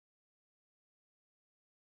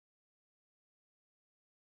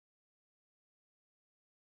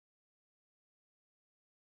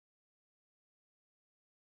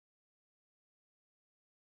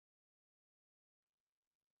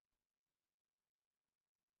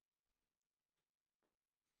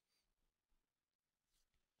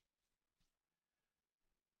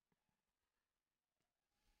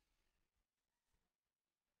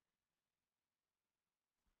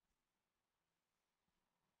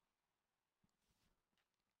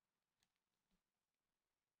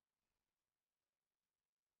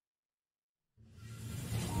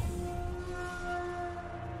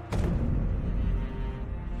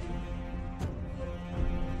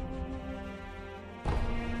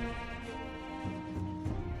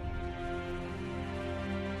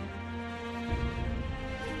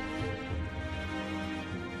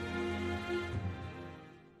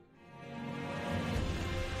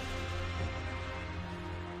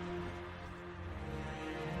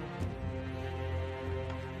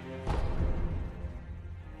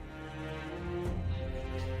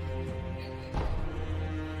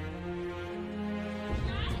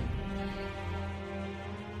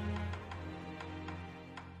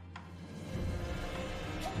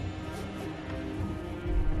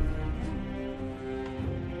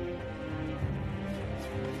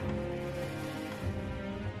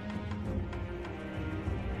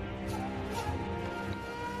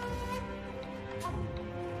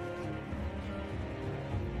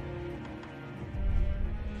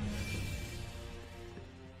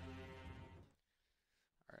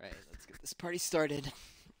This party started.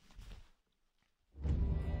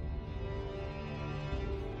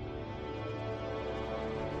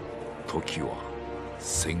 時は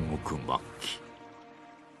戦国末期、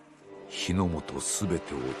日の本すべ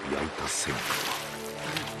てを焼いた戦火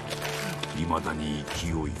はいまだに勢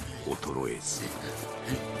い衰えず、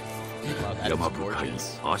山深い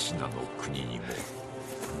アシナの国にも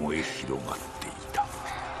燃え広がっていた。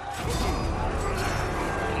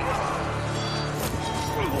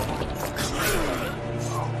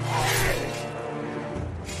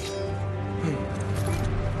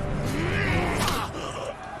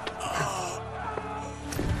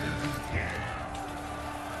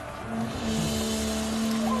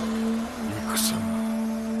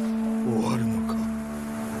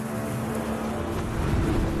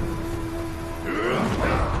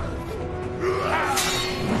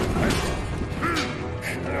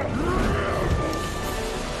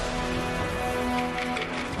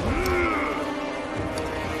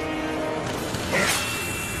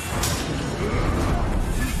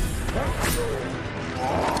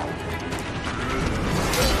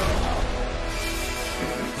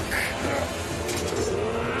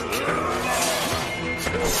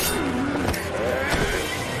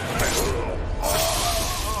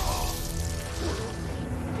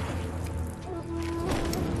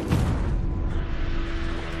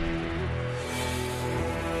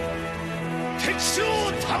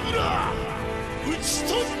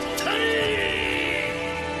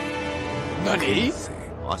何？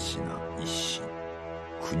アシナ一心、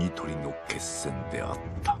国取りの決戦であっ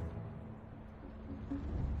た。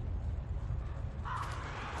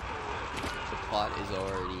The plot is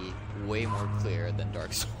already way more clear than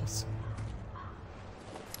Dark Souls.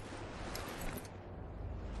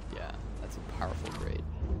 Yeah, that's a powerful grade.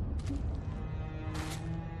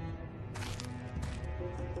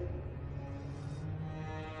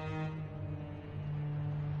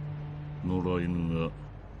 野良犬が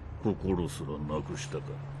心すらなくしたか。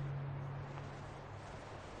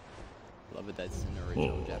 Love it that's in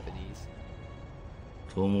original Japanese.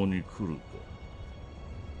 共に来るか、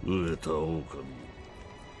飢えた狼。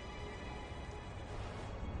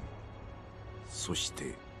そし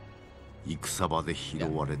て戦場で拾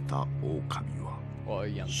われた狼は Or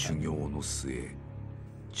a young 修 cat. 行の末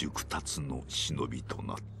熟達の忍びと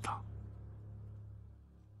なった。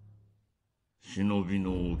忍び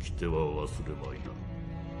の掟は忘れまいな。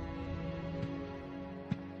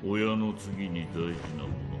親の次に大事なも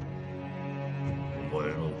の、お前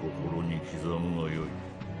の心に刻むがよい。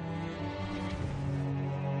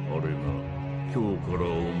あれが今日から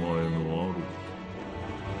お前の主だ。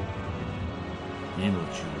命を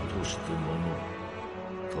賭して守る。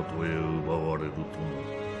たとえ奪われるとも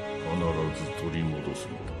必ず取り戻す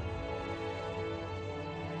のだ。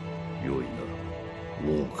よいな、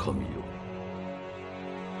狼よ。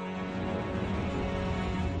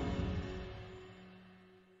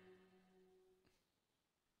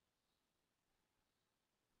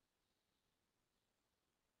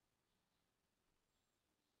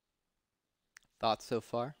Thoughts so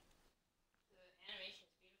far?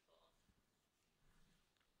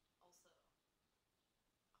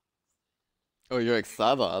 Oh, you're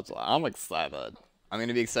excited. I'm excited. I'm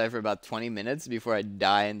gonna be excited for about 20 minutes before I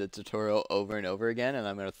die in the tutorial over and over again, and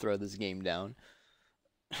I'm gonna throw this game down.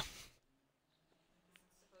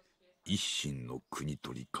 一心の国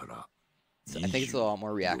取りから So I think it's a lot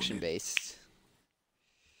more reaction based.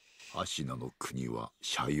 アシナの国は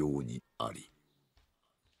斜陽にあり、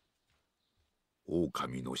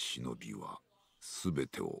狼の忍びはすべ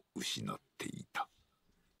てを失っていた。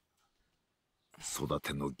育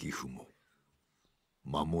ての義父も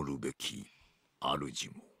守るべき主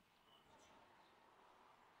も。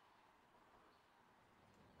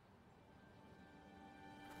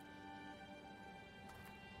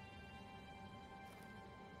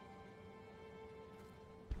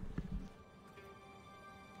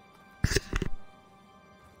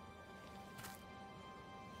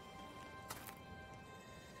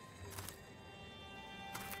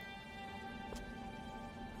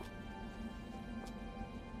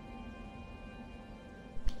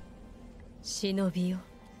忍びよ、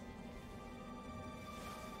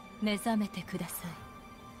目覚めてください。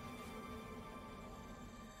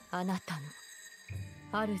あなた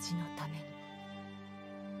の主のために。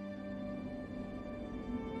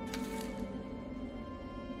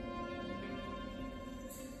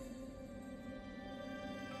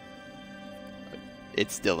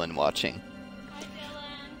It's Dylan watching.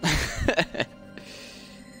 Hi, Dylan.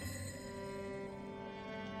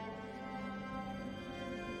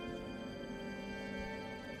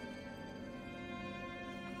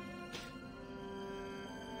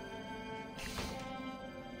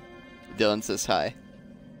 Dylan says hi.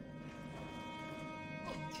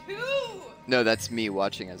 Two! No, that's me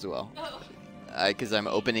watching as well. Oh. Because I'm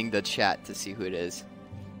opening the chat to see who it is.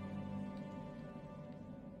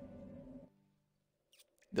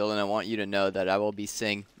 Dylan, I want you to know that I will be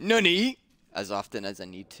saying "Nani" as often as I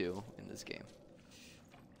need to in this game.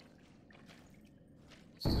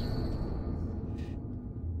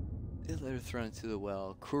 A letter thrown into the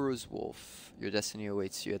well. Kuro's wolf. Your destiny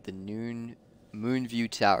awaits you at the Moonview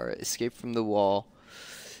Tower. Escape from the wall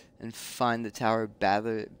and find the tower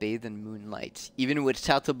bathed in moonlight. Even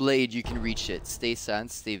without a blade, you can reach it. Stay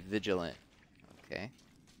silent, stay vigilant. Okay.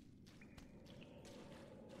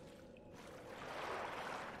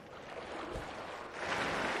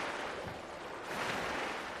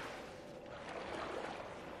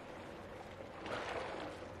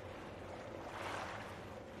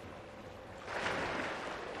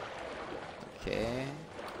 Okay.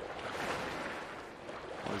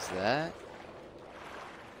 What was that?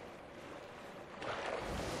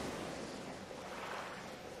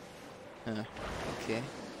 Huh. Okay.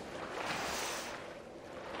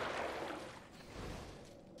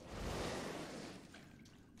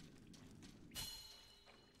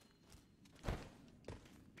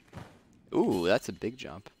 Ooh, that's a big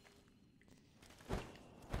jump.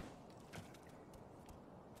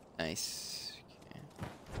 Nice. Okay.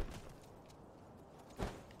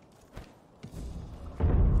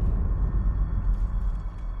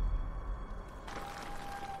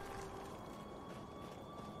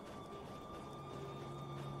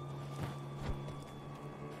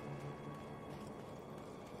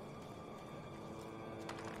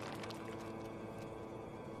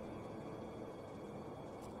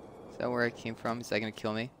 Is that where I came from? Is that gonna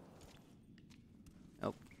kill me?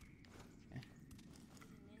 Nope. Okay.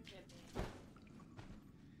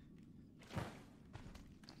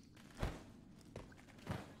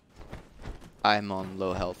 I'm on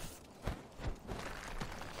low health.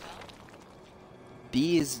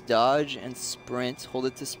 B is dodge and sprint. Hold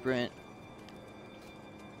it to sprint.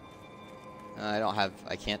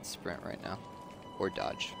 I can't sprint right now. Or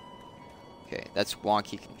dodge. Okay, that's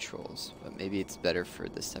wonky controls, but maybe it's better for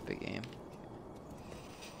this type of game.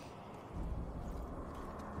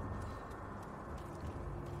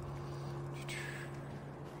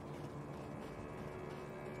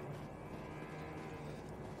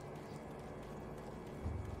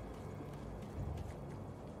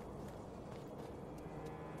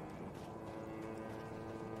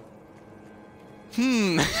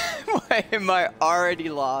 Why am I already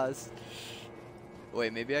lost?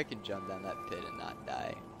 Wait, maybe I can jump down that pit and not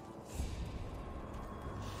die.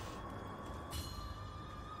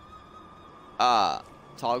 Ah,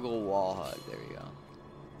 toggle wall hug. There we go.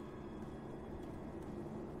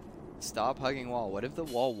 Stop hugging wall. What if the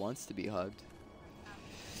wall wants to be hugged?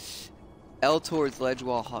 L towards ledge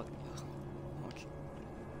wall hug. Okay.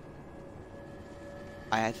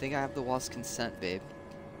 I think I have the wall's consent, babe.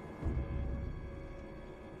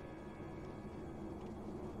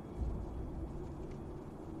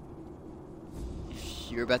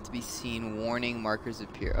 You're about to be seen. Warning markers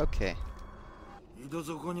appear. Okay. 井戸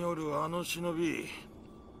底におるあの忍び、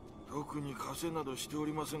特に稼などしてお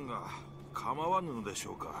りませんが、構わぬのでし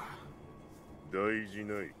ょうか。大事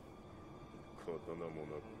ない。刀も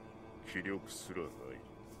なく気力すらない。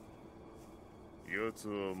奴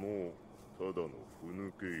はもうただのふ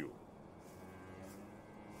ぬけよ。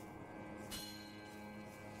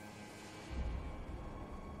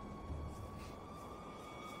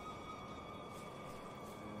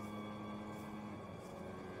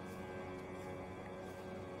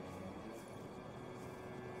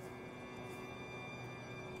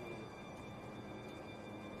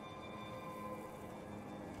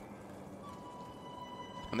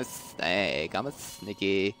I'm a snake. I'm a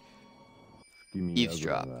sneaky.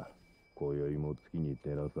 Eavesdrop. 今宵も月に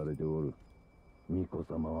照らされておる。巫女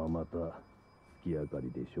様はまた月明かり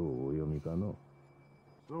で書をお読みかの。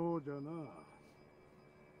そうじゃな。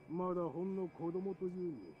まだほんの子供とい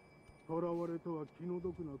うに、囚われとは気の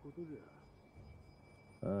毒なことじ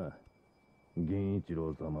ゃ。ああ、源一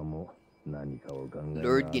郎様も何かを考えなあるのだろ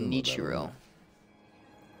うな。Lord Genichiro.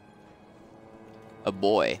 A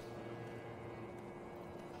boy.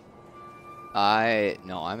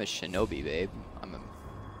 No, I'm a shinobi, babe. I'm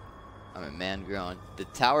a man grown. The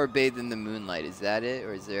tower bathed in the moonlight. Is that it,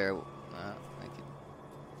 or is there? I can...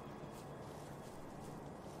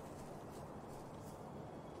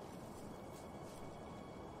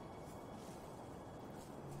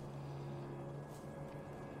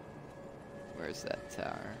 Where's that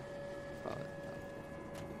tower? Probably.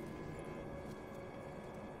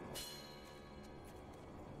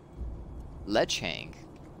 Lechang.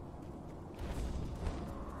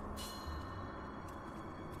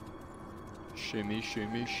 Shimmy,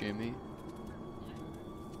 shimmy, shimmy.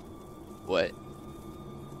 What?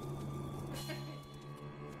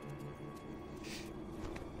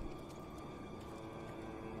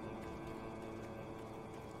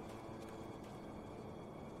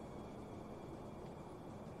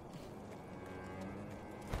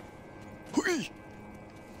 Hui!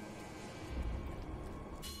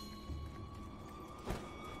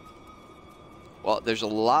 Well, there's a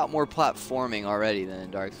lot more platforming already than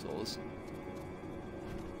in Dark Souls.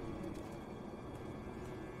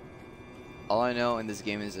 All I know in this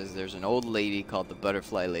game is there's an old lady called the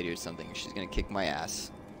Butterfly Lady or something. She's gonna kick my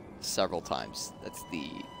ass several times. That's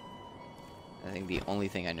I think the only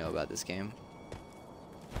thing I know about this game.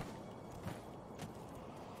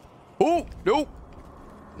 Oh, nope!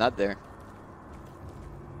 Not there.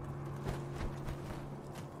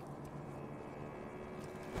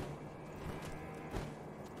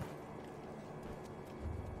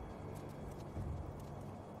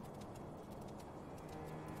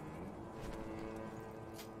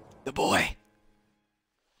 The boy.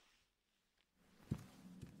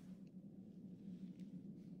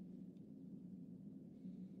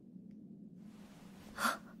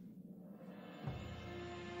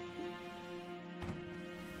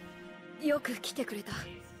よく来てくれた。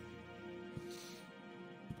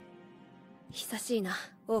久しいな、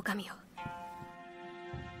狼よ。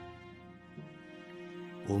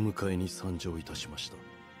お迎えに参上いたしました。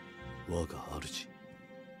我が主。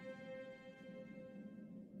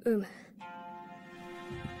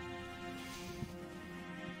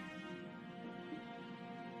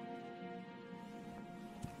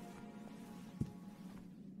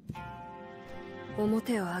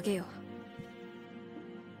表を上げよ。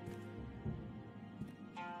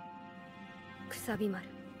くさび丸、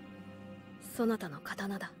そなたの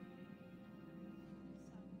刀だ。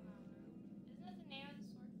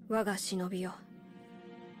我が忍びよ。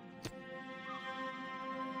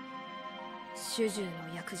主従の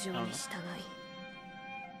約定に従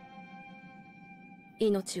い、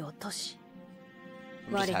命を賭し、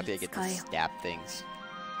 I'm just 我 happy I に get 使 to えよ。 stab things.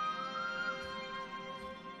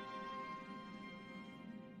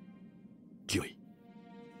 御意。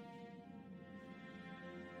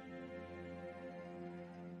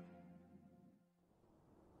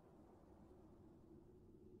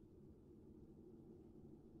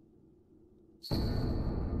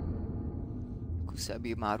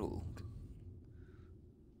Kusabi Maru.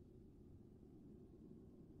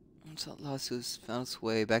 Once that lawsuit found its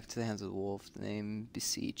way back to the hands of the wolf, the name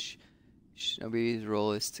Beseech. Shinobi's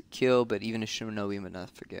role is to kill, but even a shinobi must not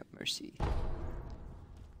forget mercy.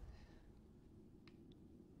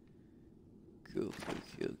 Cool, cool,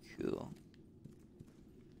 cool, cool.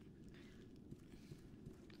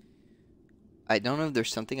 I don't know if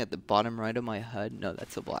there's something at the bottom right of my HUD. No,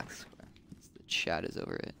 that's a black square. The chat is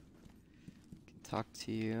over it. Can talk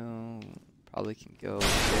to you. Probably can go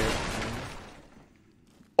there.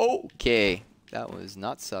 Okay, that was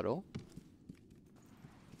not subtle.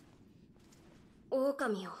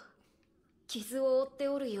 狼よ、傷を負って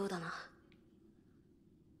おるようだな。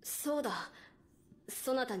そうだ、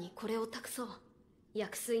そなたにこれを託そう。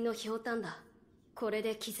薬水のひょうたんだ。これ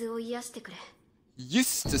で傷を癒してくれ。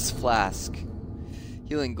Eustace Flask.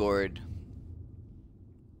 Healing Gourd.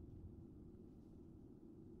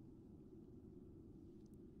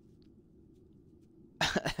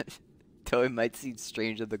 Though it might seem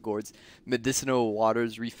strange that the gourd's medicinal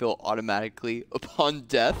waters refill automatically upon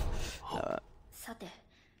death. さて、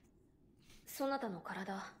そなたの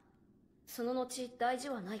体、その後大事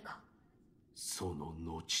はないか。その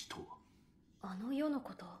後とは。あの世の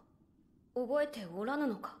こと、覚えておらぬ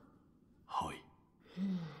のか。はい。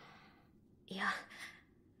いや、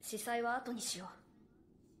司祭は後にしよう。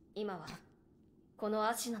今は、この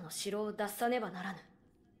アシナの城を脱さねばならぬ。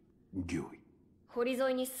御意。堀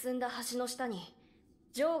沿いに進んだ橋の下に、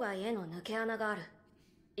場外への抜け穴がある。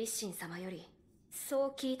一心様より、そう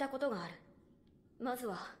聞いたことがある。まず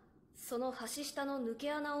は、その橋下の抜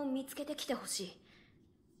け穴を見つけてきてほしい。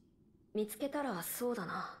見つけたらそうだ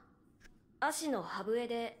な。足の歯笛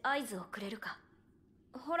で合図をくれるか。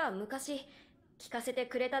ほら、昔、聞かせて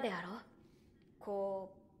くれたであろう。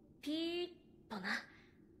こう、ピーッとな。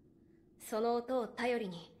その音を頼り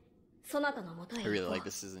に、そなたのもとへ I 行 really こう。 like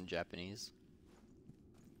this is in Japanese.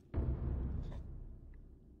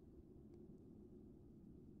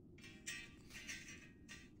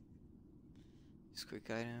 Use quick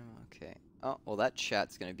item, okay. Oh, well that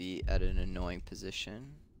chat's gonna be at an annoying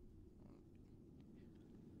position.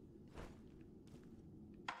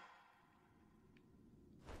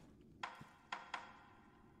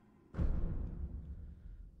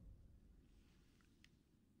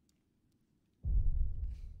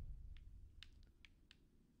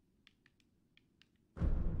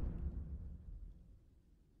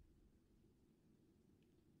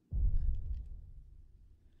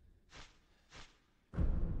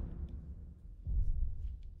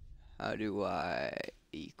 How do I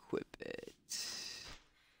equip it?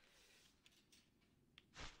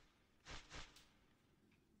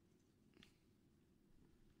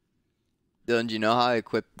 Dylan, do you know how I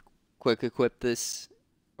quick equip this?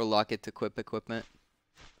 Or lock it to quick equipment?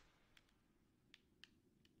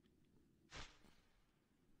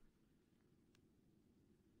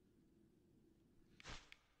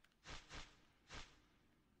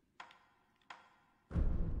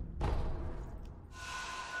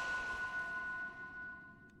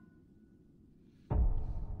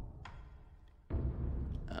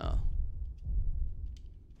 Oh.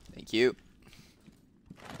 Thank you.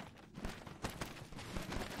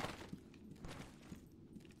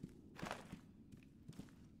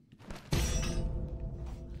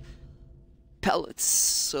 Pellets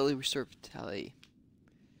slowly restore vitality.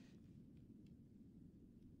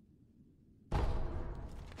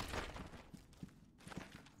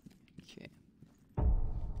 Okay.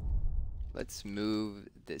 Let's move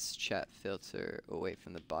this chat filter away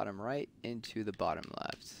from the bottom right into the bottom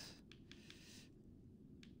left.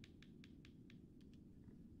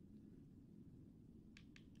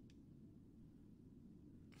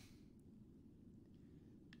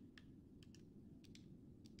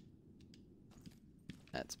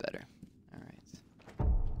 That's better. All right.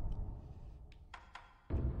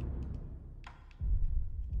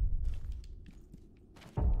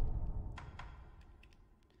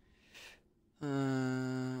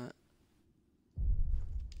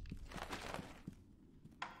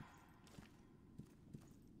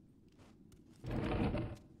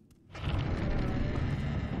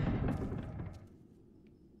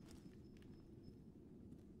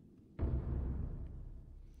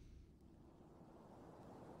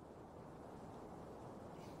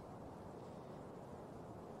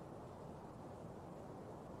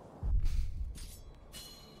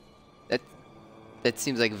 That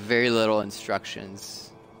seems like very little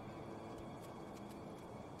instructions.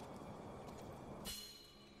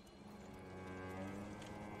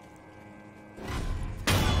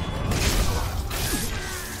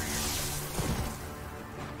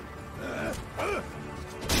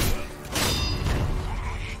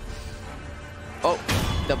 Oh,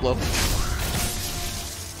 that blow.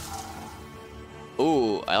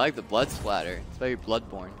 Ooh, I like the blood splatter. It's very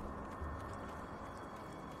bloodborne.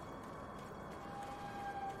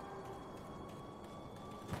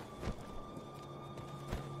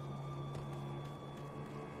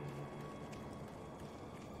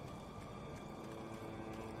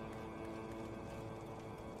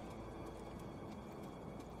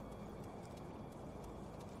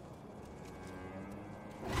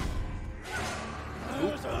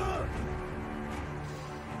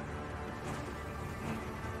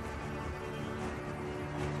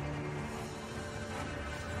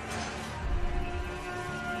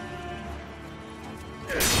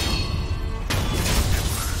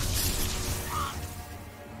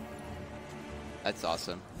 That's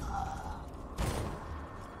awesome.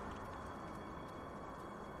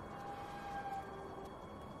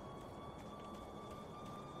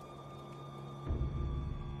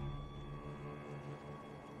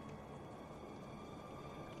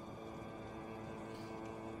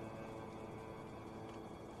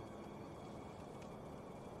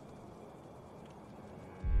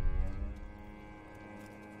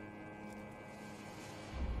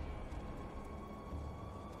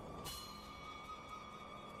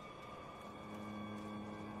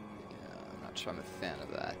 I'm a fan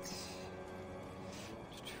of that.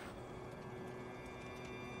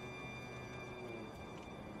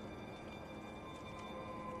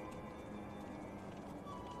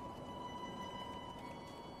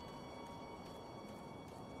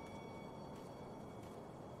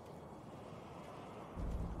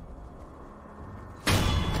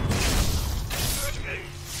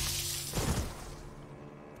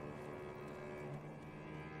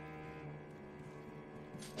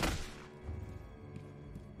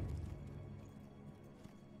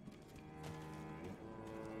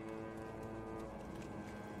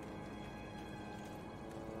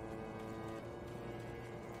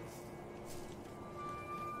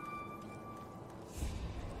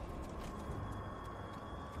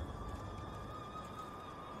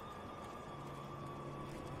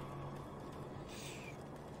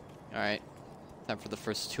 Alright, time for the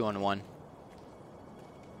first 2-on-1.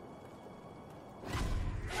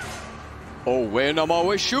 Oh, when I'm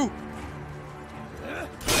always shoot!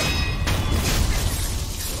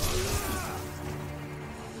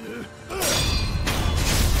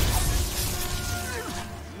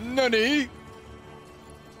 Nani?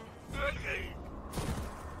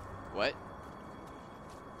 What?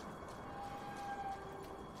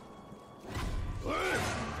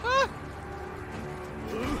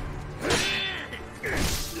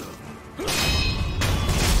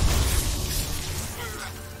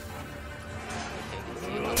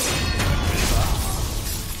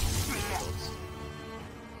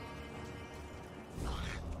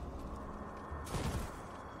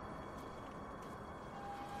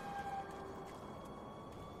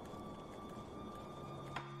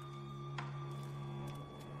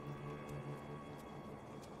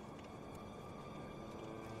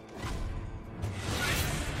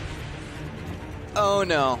 Oh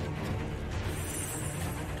no.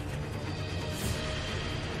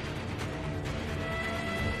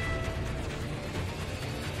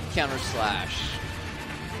 Counter slash.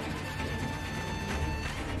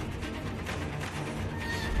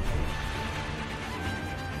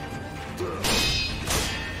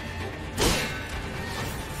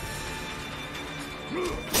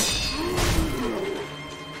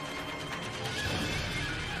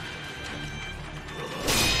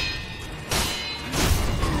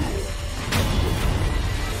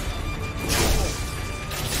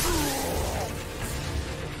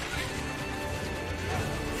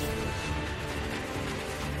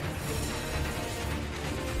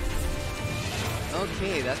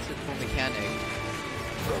 Okay, that's a cool mechanic.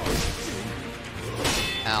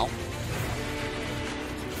 Ow.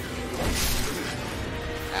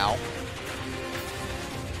 Ow.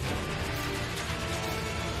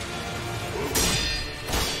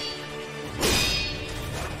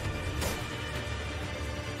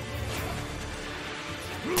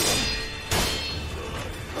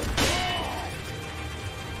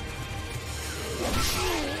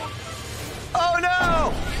 Oh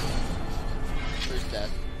no! First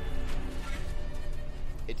death.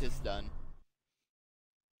 It is done.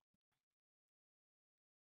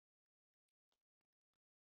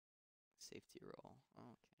 Safety roll.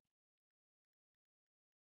 Okay.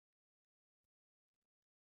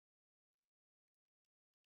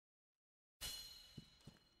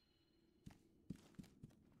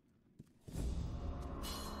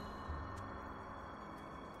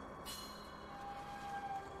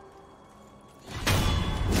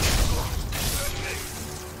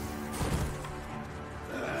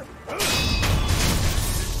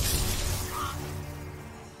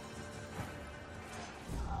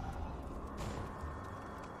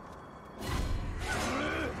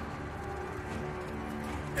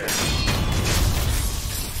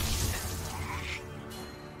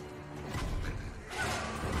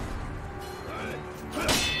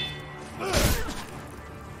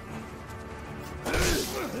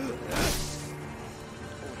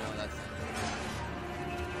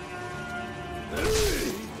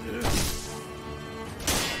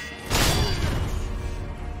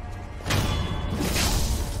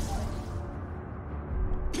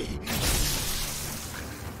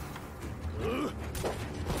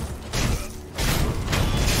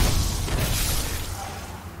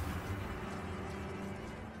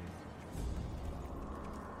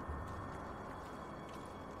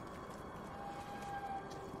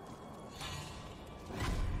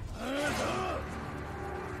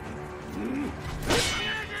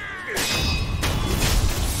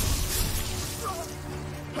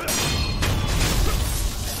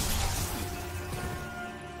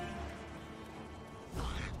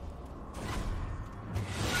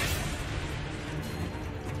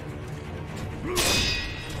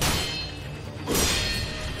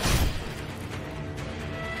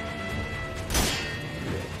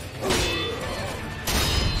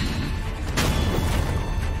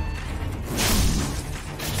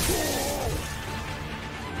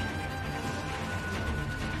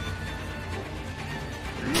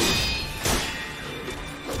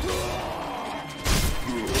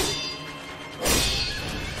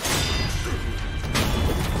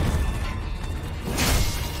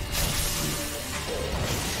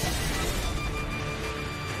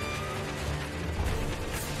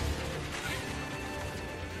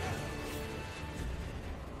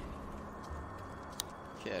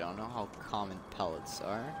 Okay, I don't know how common pellets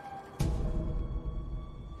are.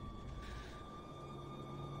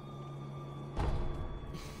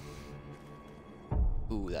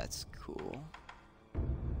 Ooh, that's cool.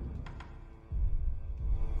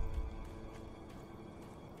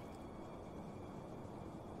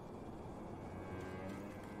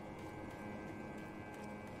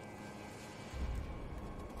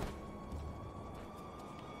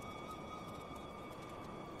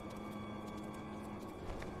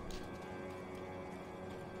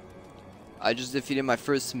 I just defeated my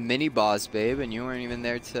first mini boss, babe, and you weren't even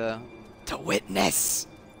there to witness.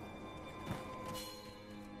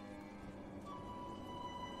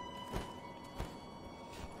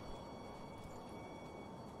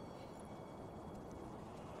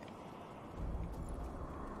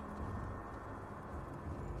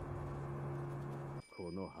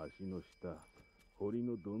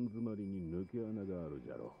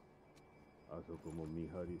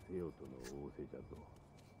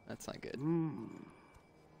 That's not good.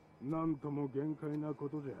 なんとも限界なこ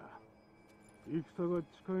とじゃ。戦が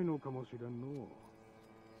近いのかもしれんの。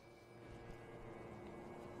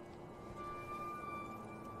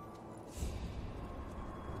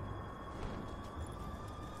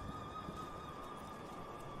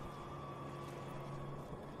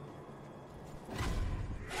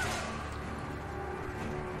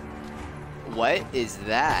What is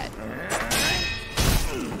that?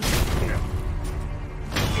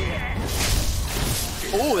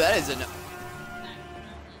 Oh, that is an...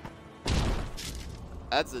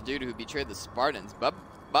 That's the dude who betrayed the Spartans.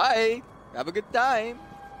 Bye. Have a good time.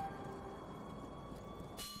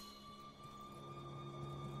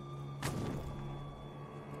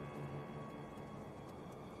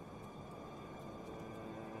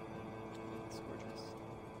 It's gorgeous.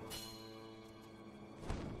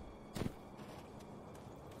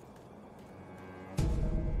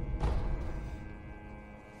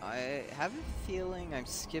 I have a feeling I'm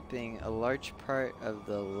skipping a large part of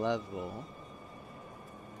the level.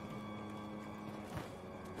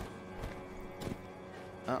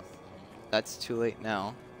 Oh, that's too late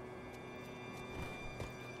now.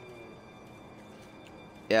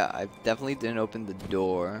 Yeah, I definitely didn't open the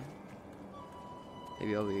door.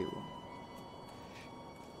 Maybe I'll be able...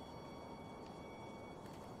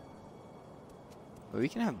 Well, we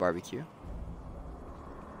can have barbecue.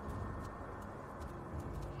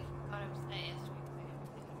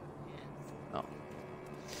 Oh.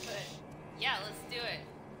 But yeah, let's do it.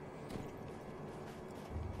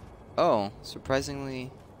 Oh,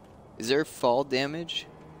 surprisingly... Is there fall damage?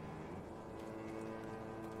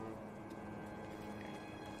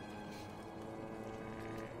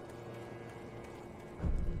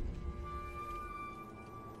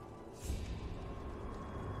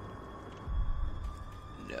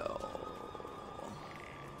 No.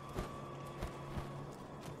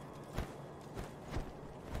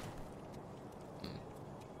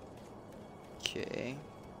 Okay.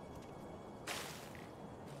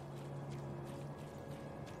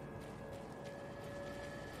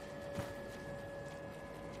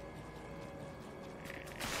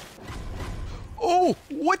 Oh,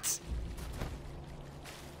 what?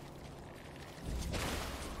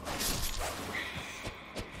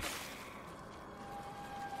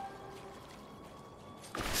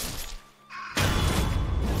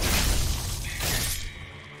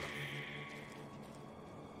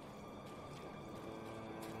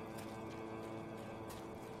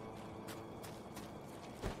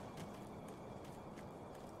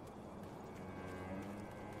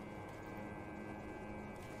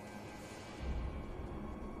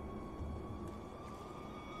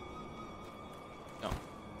 No.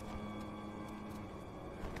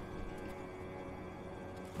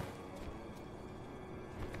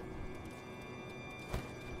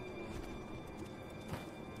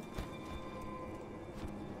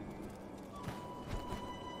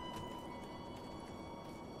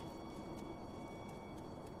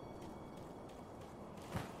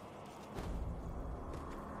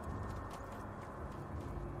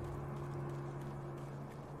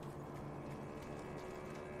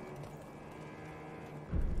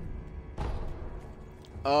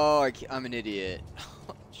 Oh, I'm an idiot.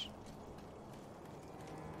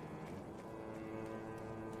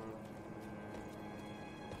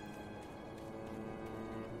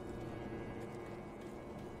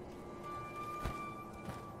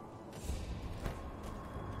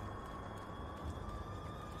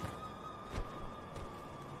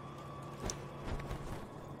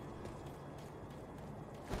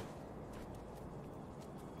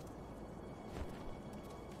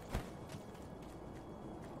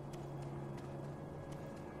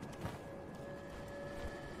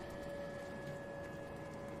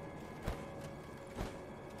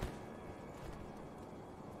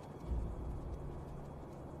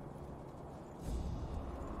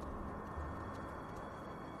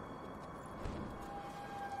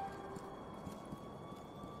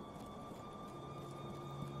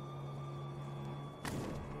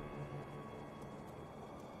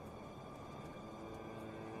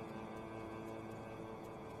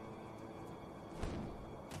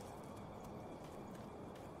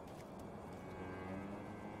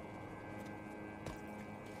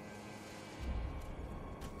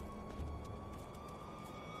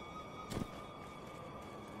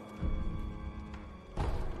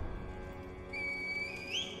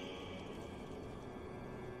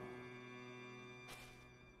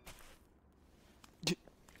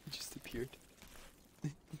 Just appeared.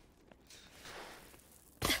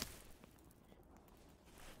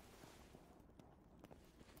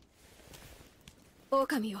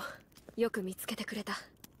 狼をよく見つけてくれた。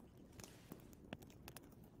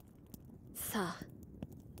さあ、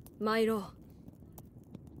参ろ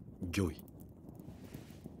う。御意。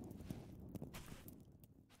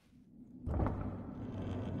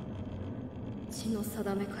血の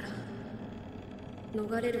定めから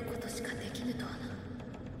逃れることしかできぬとはな。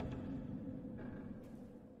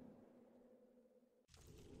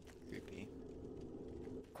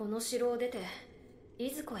この城を出てい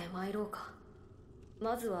ずこへ参ろうか。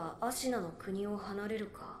まずはアシナの国を離れる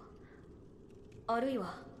か、あるい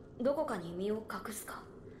はどこかに身を隠すか。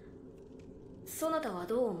そなたは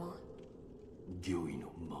どう思う？御意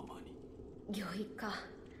のままに。御意か。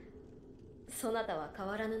そなたは変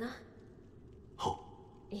わらぬな。は。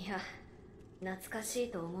いや、懐かし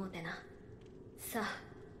いと思うてな。さあ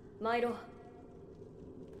参ろう。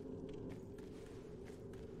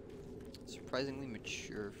 Surprisingly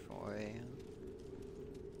mature for a...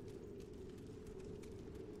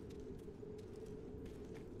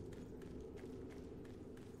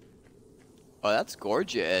 Oh, that's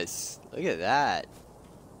gorgeous. Look at that.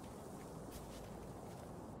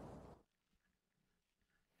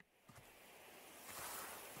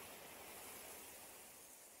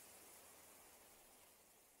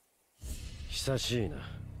久しいな、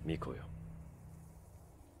ミコよ。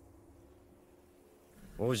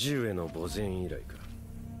叔父上の墓前以来か。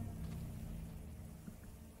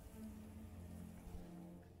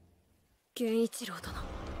源一郎殿。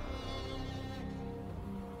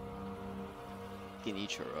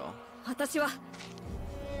Genichiro. 私は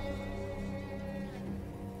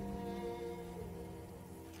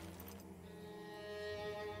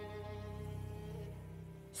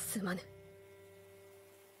すまぬ。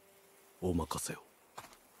お任せを。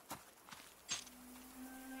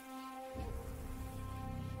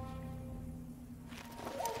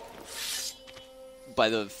By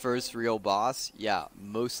the first real boss? Yeah,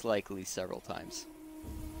 most likely several times.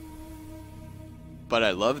 But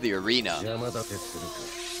I love the arena. 邪魔立てす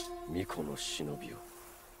るか、ミコの忍びを。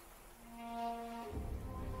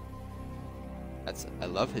I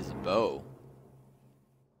love his bow.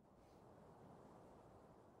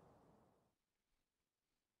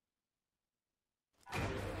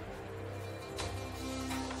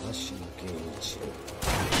 足の源一郎。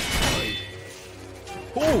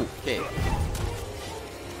Oh, okay.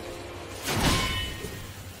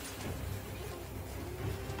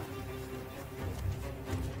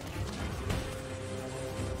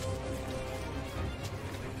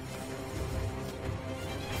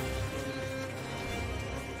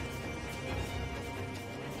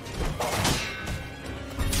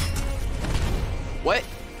 What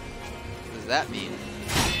does that mean?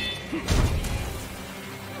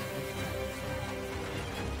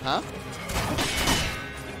 Huh?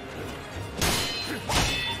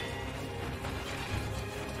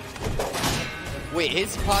 Wait,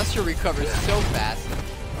 his posture recovers so fast.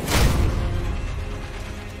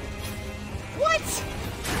 What?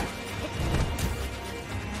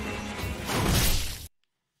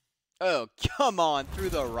 Oh, come on, through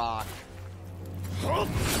the rock. Oh,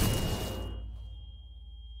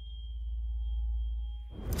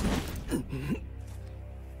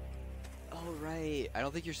 right. I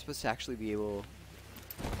don't think you're supposed to actually be able...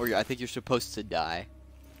 Or I think you're supposed to die.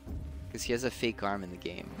 Because he has a fake arm in the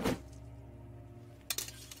game.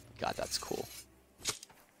 God, that's cool.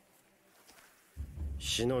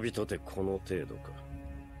 忍びとてこの程度か。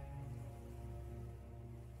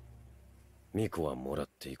ミコはもらっ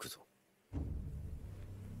ていくぞ。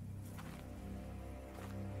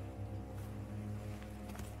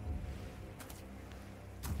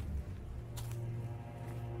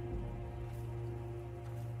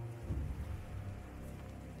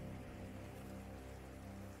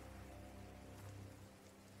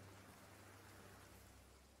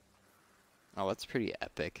Oh, that's pretty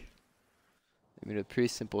epic. I made a pretty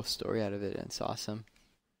simple story out of it, and it's awesome.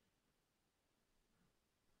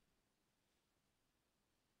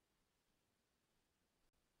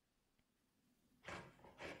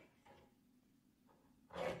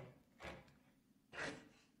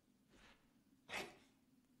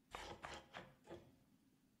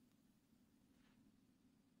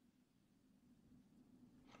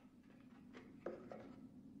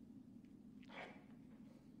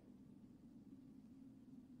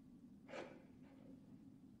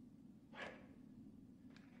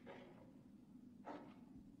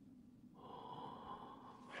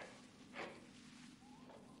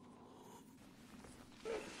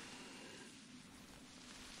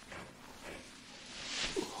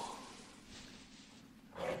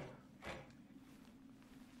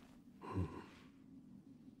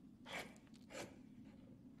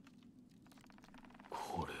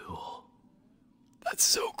 That's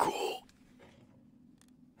so cool.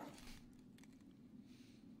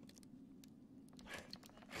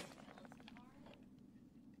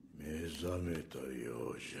 目覚めた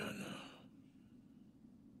ようじゃな。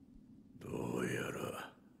どうや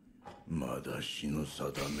らまだ死の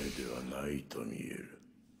定めではないと見える。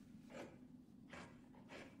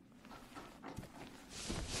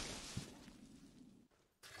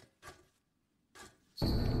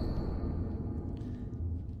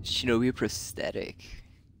Shinobi prosthetic.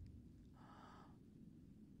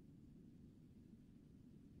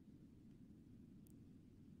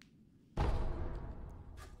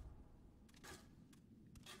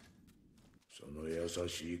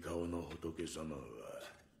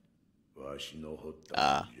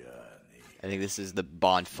 I think this is the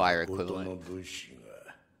bonfire equivalent.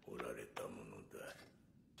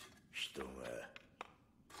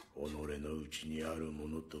 己の内にあるも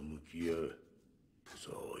のと向き合う。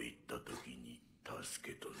そういった時に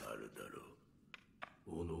助けとなるだろ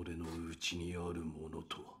う。己の内にあるもの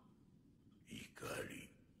とは怒り、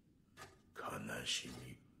悲し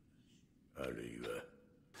み、あるいは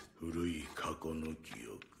古い過去の記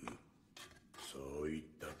憶、そういっ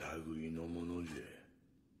た類のものじゃ。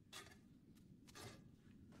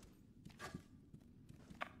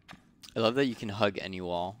I love that you can hug any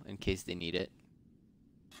wall in case they need it.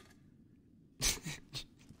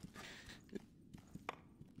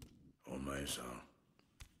 お前さん、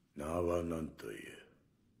名は何という？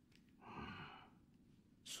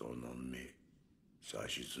その目、差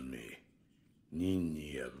し爪、任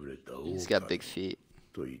に破れた狼 He's got big feet.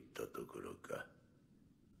 といったところか。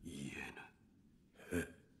言えぬ。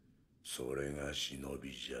それが忍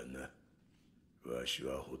びじゃな。わし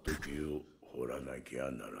は仏を掘らなき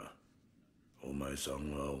ゃなら。お前さ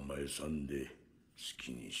んはお前さんで好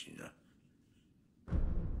きにしな。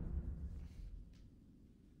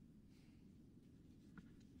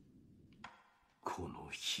この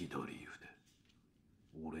左腕、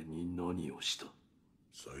俺に何をした？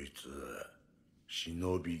そいつは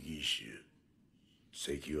忍び義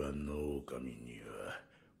手。石腕の狼には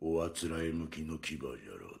おあつらえ向きの牙じゃ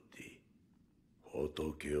ろうて。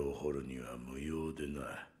仏を掘るには無用で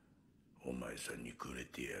な。お前さんにくれ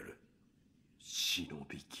てやる。忍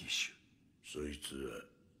び義手。そいつ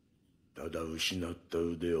はただ失った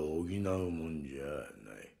腕を補うもんじゃ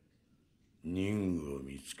ない。任具を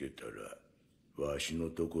見つけたらわしの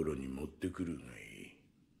ところに持ってくるがいい。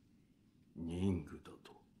任具だ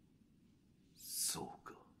と？そう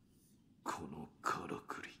か。このから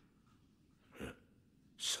くり。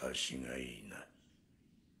察しがいいな。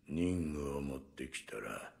任具を持ってきた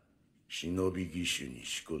ら忍び義手に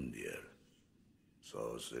仕込んでやる。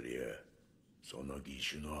そうすりゃその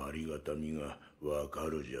義手のありがたみがわか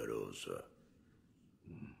るじゃろうさ。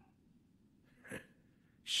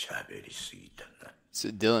喋りすぎたな。So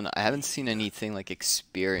Dylan, I haven't seen anything like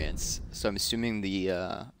experience, so I'm assuming the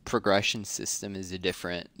progression system is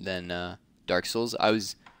different than Dark Souls. I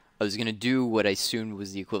was gonna do what I assumed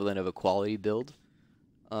was the equivalent of a quality build,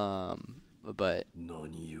 but I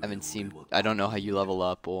haven't seen. I don't know how you level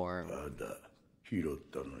up or. 拾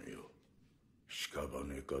ったのよ。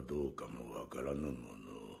屍かどうかもわからぬも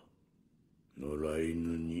のを野良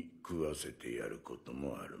犬に食わせてやること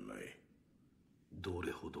もあるまい。ど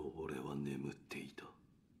れほど俺は眠っていた？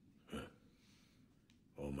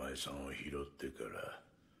お前さんを拾ってから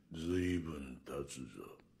ずいぶん経つぞ。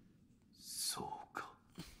そうか。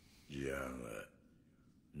じゃが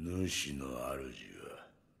主の主は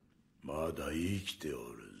まだ生きておる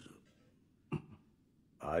ぞ。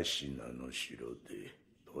アシナの城で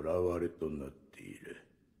囚われとなっている。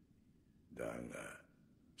だが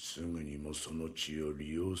すぐにもその血を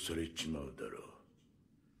利用されちまうだろう。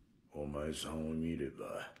お前さんを見れ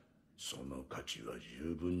ばその価値は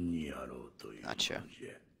十分にあろうというのじゃ。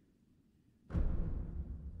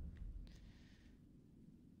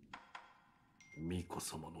巫女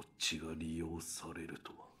様の血が利用される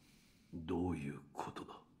とはどういうこと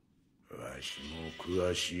だ？わしも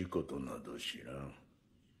詳しいことなど知らん。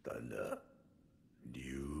ただ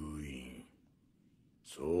流院、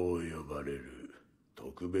そう呼ばれる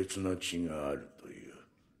特別な血があるという。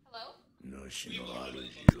主の主は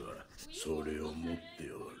それを持っ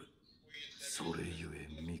ておる。それゆえ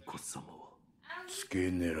巫女様は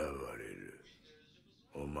付け狙われる。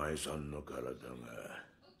お前さんの体が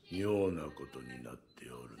妙なことになっ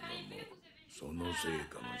ておるのもそのせい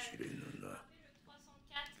かもしれぬな。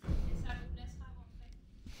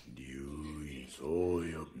流院、そう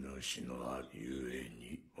よ。主のあるゆえ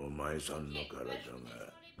にお前さんの体が。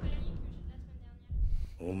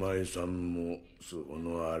お前さんもそ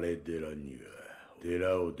のあれ寺には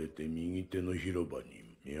寺を出て右手の広場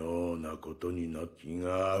に妙なことになって気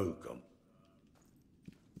が合うかも。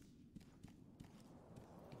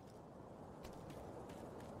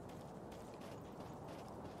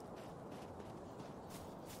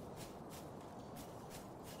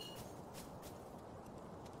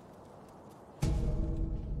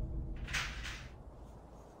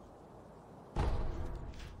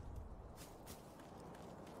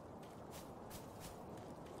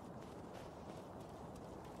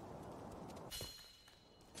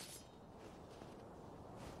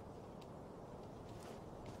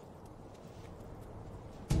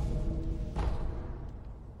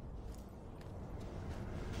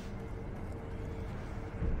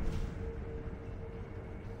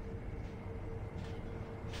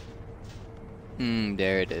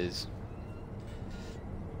There it is.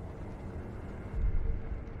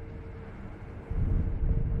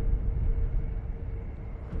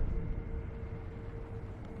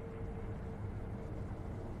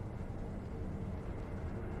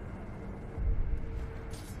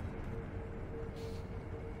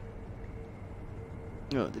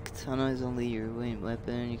 No, the katana is only your main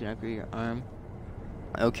weapon. You can upgrade your arm.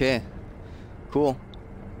 Okay, cool.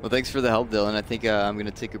 Well, thanks for the help, Dylan. I think I'm gonna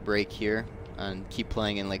take a break here and keep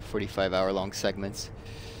playing in like 45-hour long segments.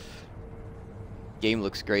 Game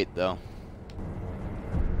looks great though.